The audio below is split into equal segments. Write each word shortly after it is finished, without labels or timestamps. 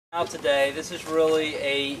Out today, this is really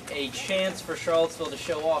a chance for Charlottesville to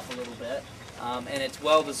show off a little bit, and it's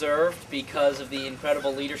well deserved because of the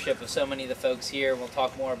incredible leadership of so many of the folks here. We'll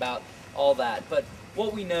talk more about all that, but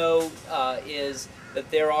what we know is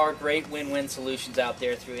that there are great win-win solutions out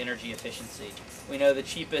there through energy efficiency. We know the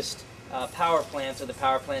cheapest power plants are the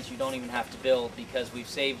power plants you don't even have to build because we've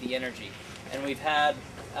saved the energy, and we've had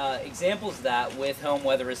examples of that with home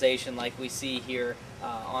weatherization like we see here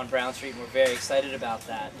on Brown Street, and we're very excited about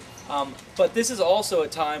that. But this is also a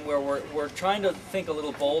time where we're trying to think a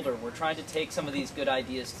little bolder. We're trying to take some of these good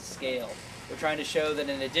ideas to scale. We're trying to show that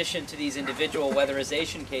in addition to these individual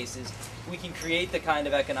weatherization cases, we can create the kind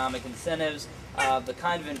of economic incentives, the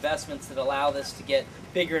kind of investments that allow this to get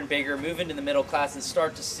bigger and bigger, move into the middle class, and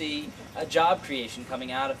start to see a job creation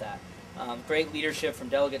coming out of that. Great leadership from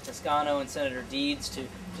Delegate Toscano and Senator Deeds to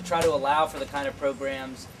try to allow for the kind of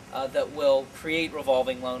programs that will create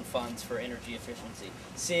revolving loan funds for energy efficiency.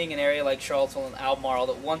 Seeing an area like Charlottesville and Albemarle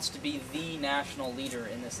that wants to be the national leader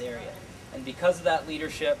in this area. And because of that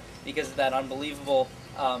leadership, because of that unbelievable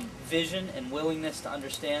vision and willingness to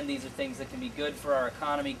understand these are things that can be good for our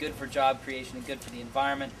economy, good for job creation, and good for the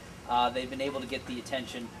environment, they've been able to get the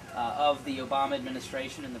attention of the Obama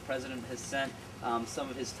administration, and the President has sent some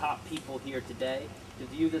of his top people here today to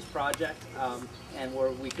view this project, and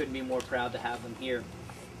we couldn't be more proud to have them here.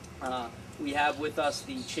 We have with us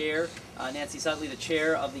the chair, Nancy Sutley, the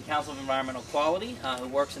chair of the Council of Environmental Quality, who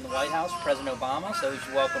works in the White House, President Obama, so we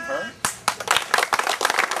should welcome her.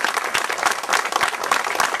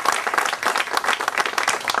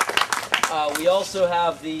 We also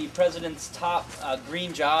have the President's top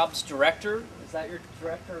Green Jobs Director. Is that your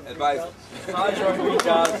Director of Green Jobs? Advisor on Green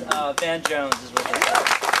Jobs, Van Jones is with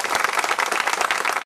us.